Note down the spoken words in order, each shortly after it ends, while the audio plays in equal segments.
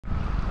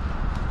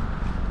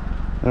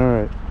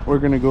We're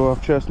gonna go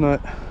off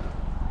Chestnut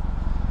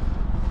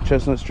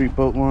Street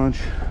Boat Launch.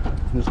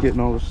 Just getting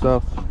all the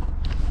stuff.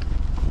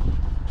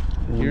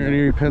 Here in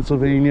Erie,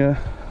 Pennsylvania,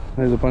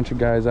 there's a bunch of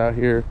guys out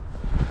here.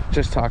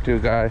 Just talked to a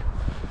guy,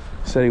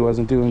 said he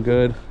wasn't doing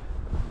good.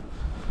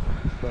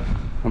 But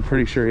I'm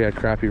pretty sure he had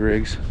crappy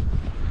rigs.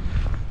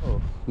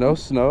 Oh. No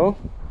snow?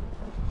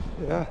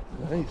 Yeah,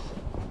 nice.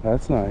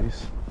 That's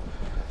nice.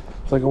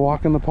 It's like a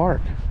walk in the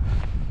park.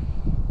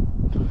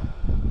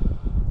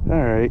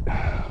 Alright,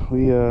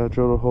 we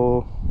drilled a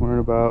hole. We're in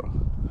about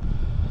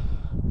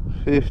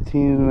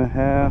 15 and a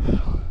half.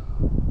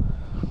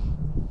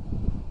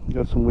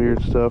 Got some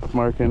weird stuff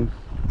marking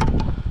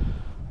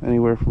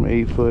anywhere from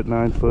 8 foot,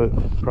 9 foot,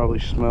 probably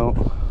smelt.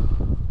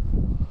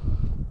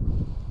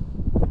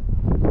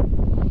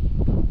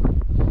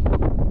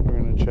 We're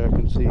gonna check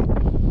and see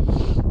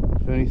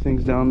if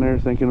anything's down there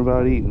thinking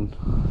about eating.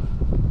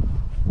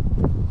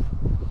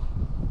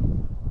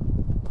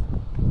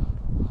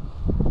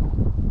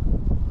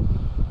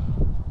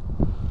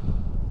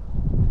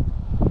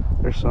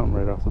 There's something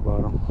right off the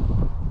bottom.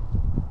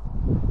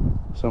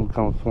 Something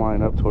coming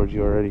flying up towards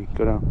you already.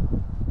 Go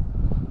down.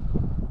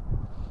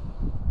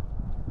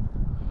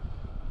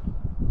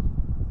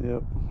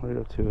 Yep, right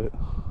up to it.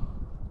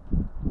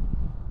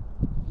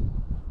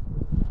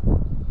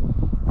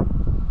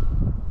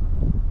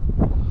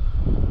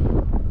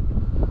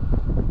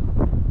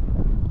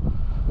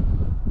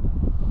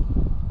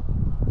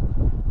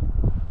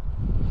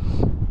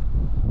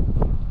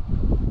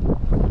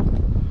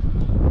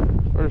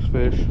 First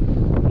fish. He's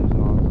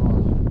on.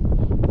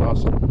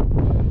 Awesome.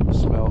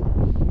 Smell.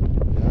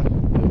 Yeah.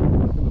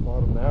 Look at the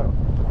bottom now.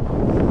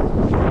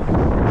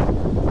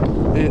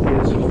 It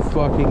is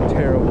fucking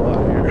terrible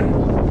out here.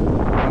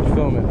 I'm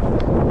filming.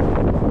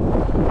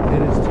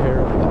 It is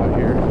terrible out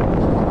here.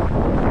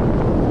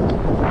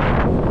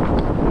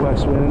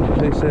 West wind,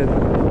 they said 8 to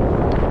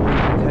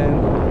 10.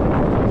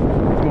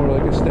 It's more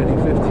like a steady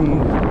 15.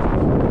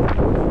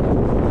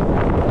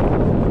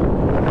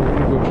 We're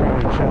gonna go try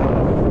and shallow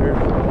up there.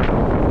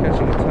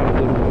 Catching a ton of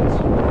little ones.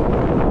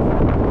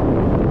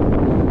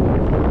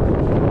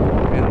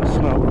 And the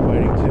smell we're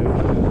biting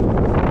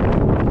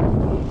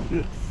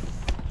too.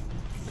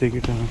 Take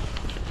your time.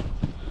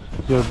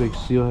 You got a big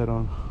steelhead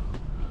on.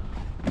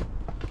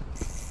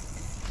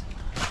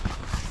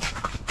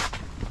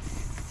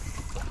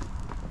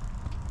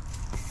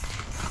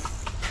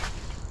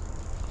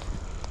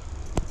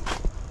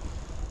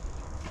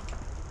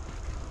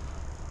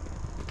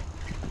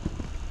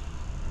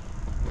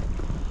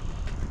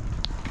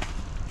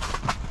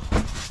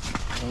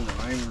 Oh,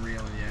 I'm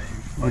reeling, yeah.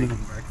 He's fighting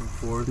back and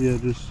forth. Yeah,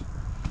 just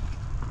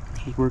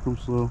work him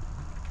slow.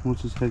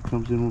 Once his head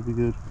comes in, we'll be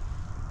good.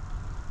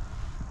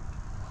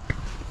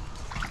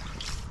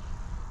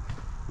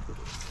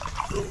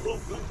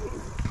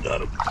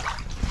 Got him.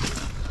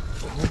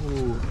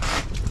 Oh.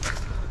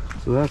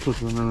 So that's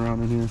what's running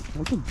around in here.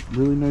 That's a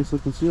really nice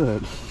looking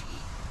steelhead.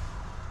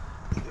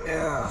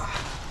 Yeah.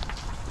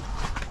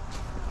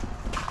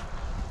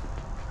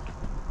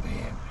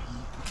 Man.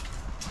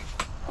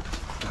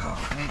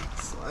 Oh, man,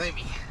 it's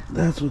slimy.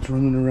 That's what's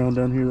running around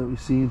down here that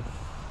we've seen.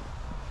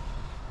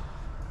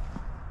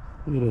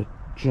 Look at a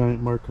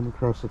giant mark come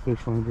across the fish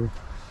finder.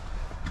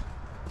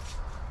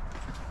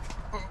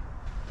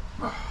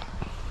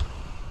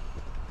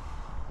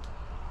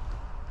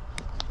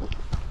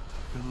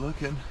 Good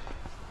looking.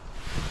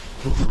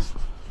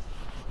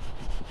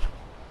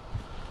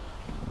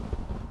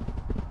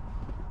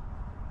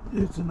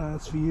 It's a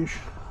nice fish.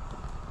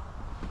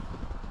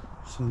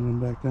 Send them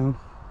back down.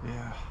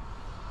 Yeah.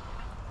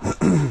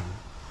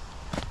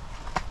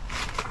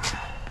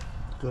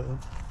 Go ahead.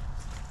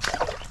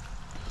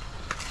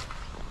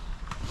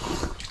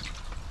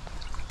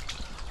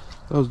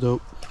 That was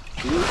dope.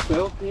 You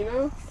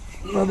Filipino?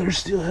 Another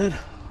steelhead.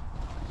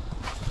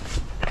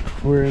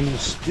 We're in the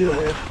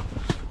steelhead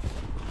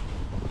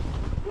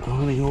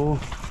honey hole.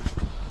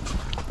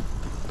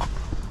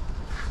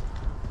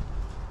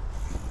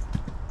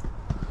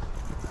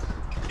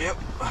 Yep.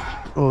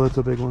 Oh, that's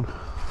a big one.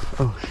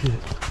 Oh shit.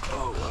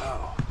 Oh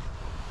wow.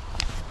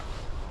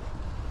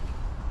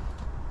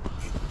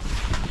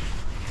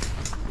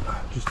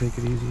 Just take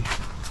it easy.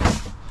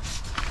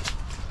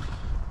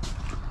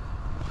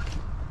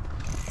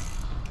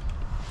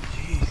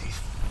 Jeez, he's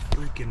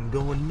freaking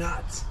going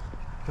nuts.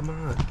 Come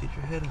on, get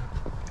your head up.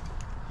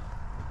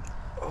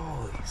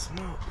 Holy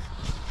smokes.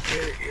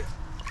 There he is.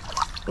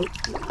 Oh,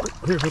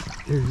 here,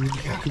 you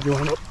just keep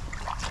going up.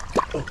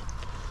 Oh,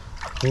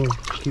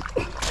 keep.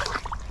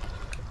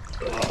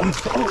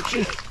 Oh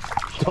shit!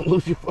 Don't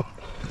lose your phone.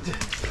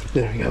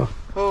 There we go.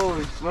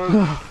 Holy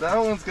smokes. That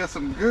one's got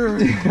some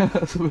girth. Yeah,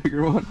 that's a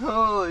bigger one.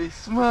 Holy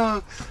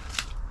smokes.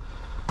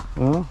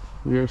 Well,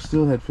 we are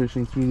steelhead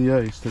fishing through the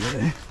ice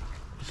today,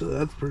 so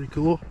that's pretty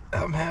cool.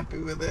 I'm happy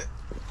with it.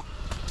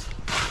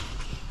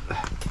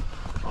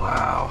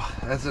 Wow,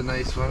 that's a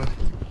nice one.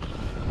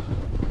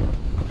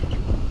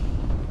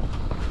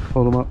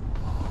 Hold them up.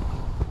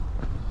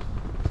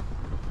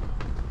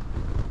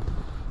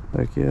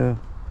 Heck yeah.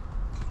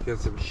 Got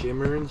some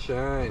shimmer and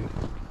shine.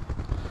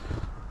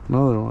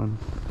 Another one.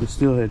 The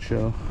Steelhead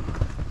show.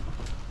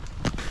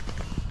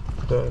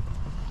 Okay.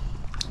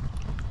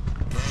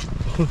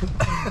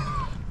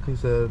 He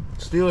said,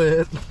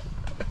 Steelhead.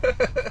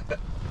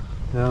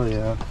 Hell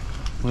yeah.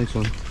 Nice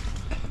one.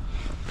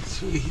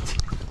 Sweet.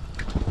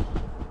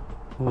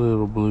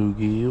 Little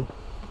bluegill.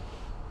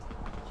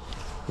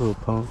 Little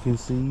pumpkin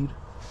seed.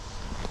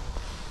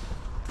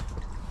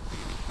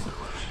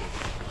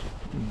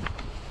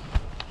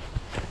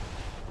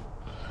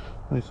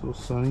 Nice little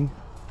sunny.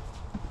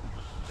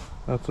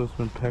 That's what's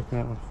been pecking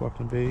at my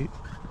fucking bait.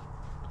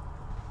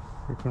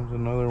 Here comes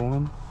another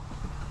one.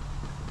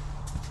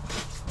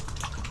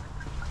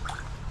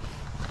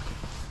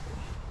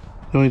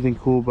 The only thing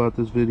cool about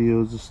this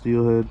video is the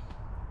steelhead.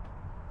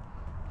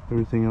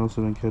 Everything else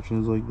I've been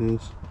catching is like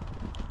this.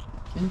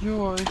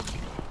 Enjoy.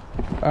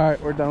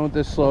 Alright, we're done with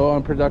this slow,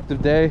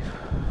 unproductive day.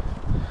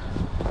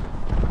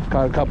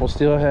 Caught a couple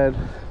steelhead.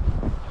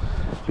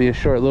 Be a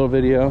short little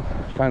video.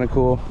 Kind of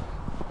cool.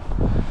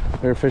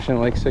 We were fishing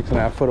like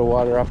 6.5 foot of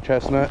water off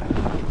Chestnut.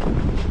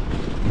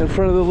 In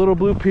front of the little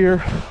blue pier.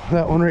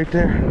 That one right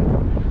there.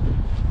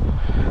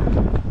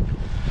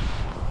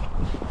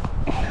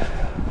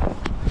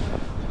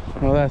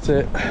 Well, that's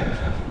it.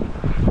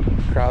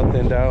 Crowd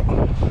thinned out.